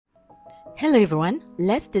Hello everyone,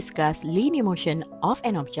 let's discuss linear motion of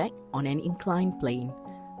an object on an inclined plane.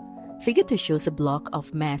 Figure 2 shows a block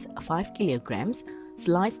of mass 5 kilograms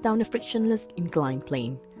slides down a frictionless inclined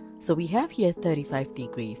plane. So we have here 35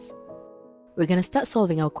 degrees. We're going to start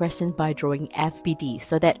solving our question by drawing FBD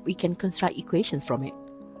so that we can construct equations from it.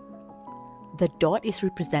 The dot is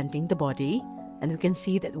representing the body, and we can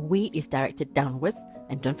see that weight is directed downwards,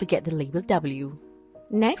 and don't forget the label W.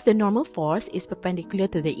 Next, the normal force is perpendicular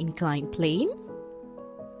to the inclined plane.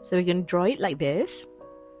 So we're going to draw it like this.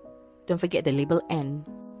 Don't forget the label N.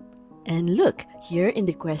 And look, here in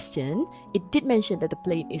the question, it did mention that the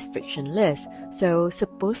plane is frictionless. So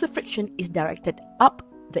suppose the friction is directed up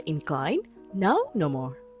the incline. Now, no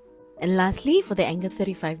more. And lastly, for the angle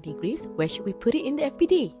 35 degrees, where should we put it in the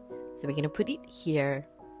FBD? So we're going to put it here.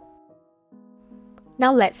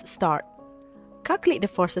 Now let's start. Calculate the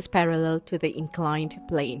forces parallel to the inclined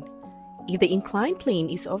plane. If the inclined plane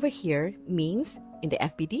is over here, means in the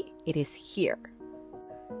FBD, it is here.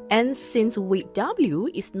 And since weight W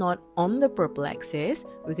is not on the purple axis,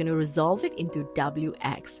 we're going to resolve it into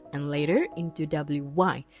WX and later into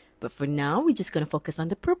WY. But for now, we're just going to focus on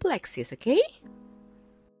the purple axis, okay?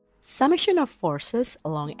 Summation of forces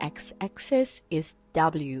along x-axis is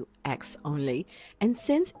WX only. And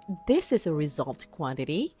since this is a resolved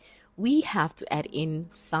quantity, we have to add in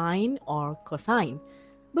sine or cosine.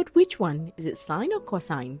 But which one? Is it sine or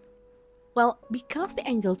cosine? Well, because the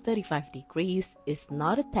angle 35 degrees is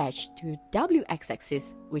not attached to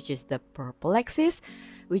WX-axis, which is the purple axis,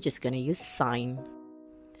 we're just going to use sine.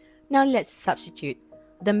 Now let's substitute.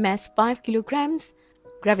 The mass 5 kilograms,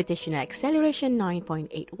 gravitational acceleration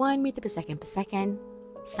 9.81 meter per second,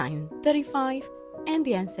 sine 35, and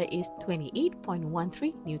the answer is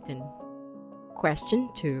 28.13 Newton. Question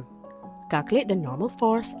 2. Calculate the normal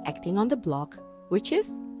force acting on the block, which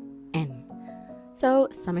is N. So,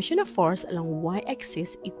 summation of force along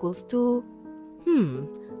y-axis equals to,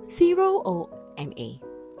 0 or NA?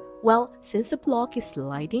 Well, since the block is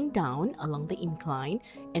sliding down along the incline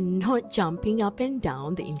and not jumping up and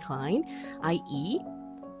down the incline, i.e.,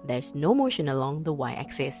 there's no motion along the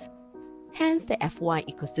y-axis. Hence, the Fy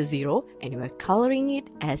equals to 0, and we're coloring it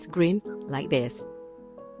as green like this.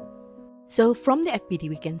 So from the FBD,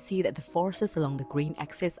 we can see that the forces along the green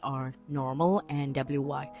axis are normal and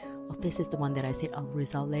WY. Oh, this is the one that I said I'll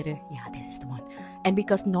resolve later. Yeah, this is the one. And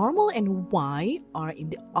because normal and Y are in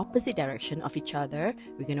the opposite direction of each other,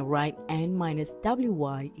 we're going to write N minus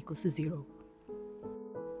WY equals to 0.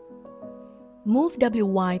 Move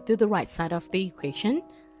WY to the right side of the equation.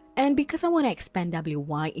 And because I want to expand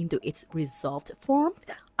WY into its resolved form,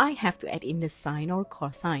 I have to add in the sine or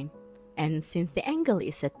cosine. And since the angle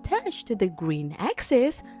is attached to the green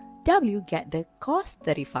axis, W get the cos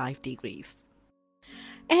 35 degrees.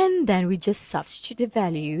 And then we just substitute the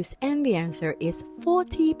values and the answer is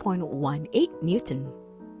 40.18 Newton.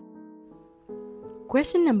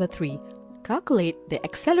 Question number 3. Calculate the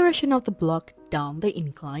acceleration of the block down the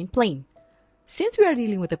inclined plane. Since we are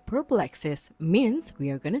dealing with the purple axis, means we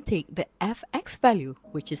are going to take the Fx value,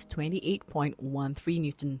 which is 28.13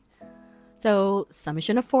 Newton. So,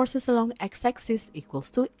 summation of forces along x-axis equals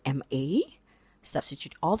to MA.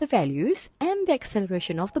 Substitute all the values, and the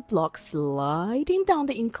acceleration of the block sliding down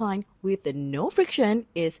the incline with no friction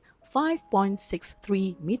is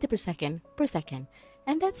 5.63 meter per second.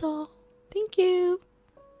 And that's all. Thank you.